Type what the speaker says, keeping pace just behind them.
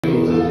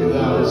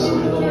bless you,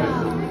 Lord.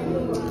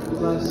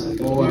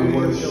 Oh, I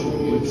worship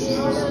you,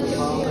 Jesus.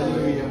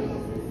 Hallelujah.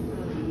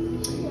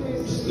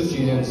 Just lift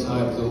your hands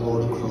high to the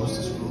Lord across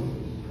this room.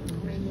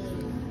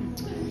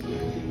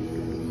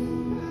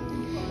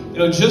 You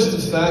know, just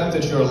the fact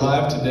that you're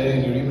alive today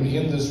and you're even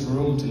in this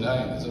room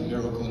tonight is a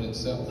miracle in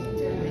itself. I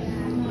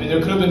mean, there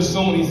could have been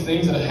so many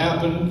things that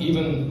happened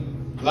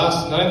even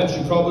last night that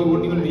you probably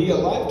wouldn't even be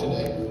alive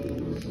today.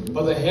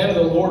 But the hand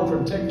of the Lord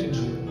protected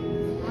you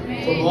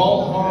from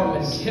all harm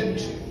and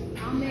kept you.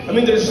 I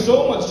mean, there's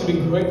so much to be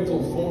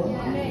grateful for.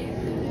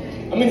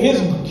 I mean,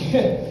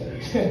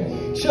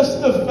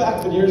 just the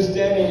fact that you're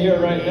standing here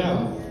right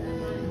now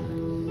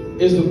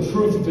is the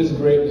proof of His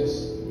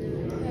greatness.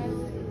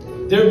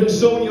 There have been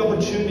so many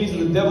opportunities that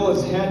the devil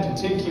has had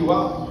to take you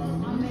out.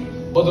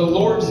 But the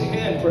Lord's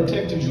hand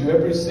protected you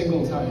every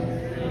single time.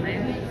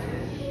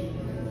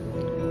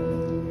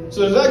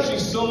 So there's actually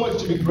so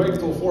much to be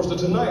grateful for. So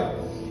tonight,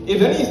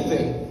 if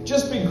anything,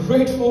 just be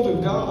grateful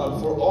to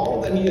God for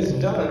all that He has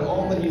done and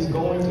all that He's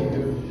going to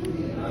do.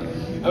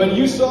 I mean,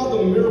 you saw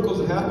the miracles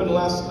that happened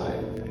last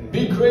night.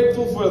 Be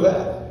grateful for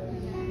that.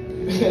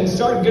 And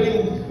start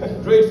getting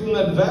grateful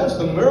in advance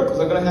for the miracles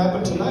that are going to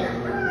happen tonight.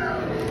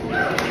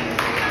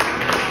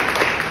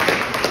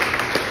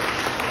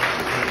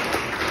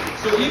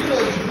 So even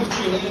as you put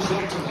your hands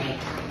up tonight,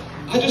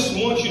 I just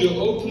want you to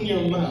open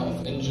your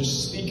mouth and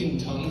just speak in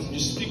tongues. And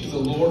just speak to the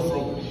Lord.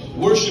 For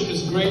worship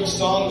is great,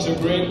 songs are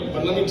great,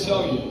 but let me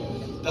tell you,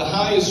 the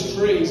highest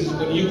praise is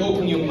when you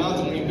open your mouth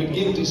and when you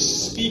begin to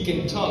speak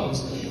in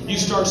tongues. You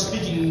start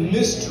speaking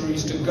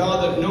mysteries to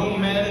God that no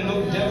man and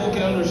no devil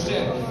can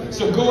understand.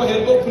 So go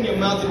ahead, open your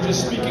mouth and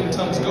just speak in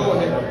tongues. Go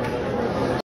ahead.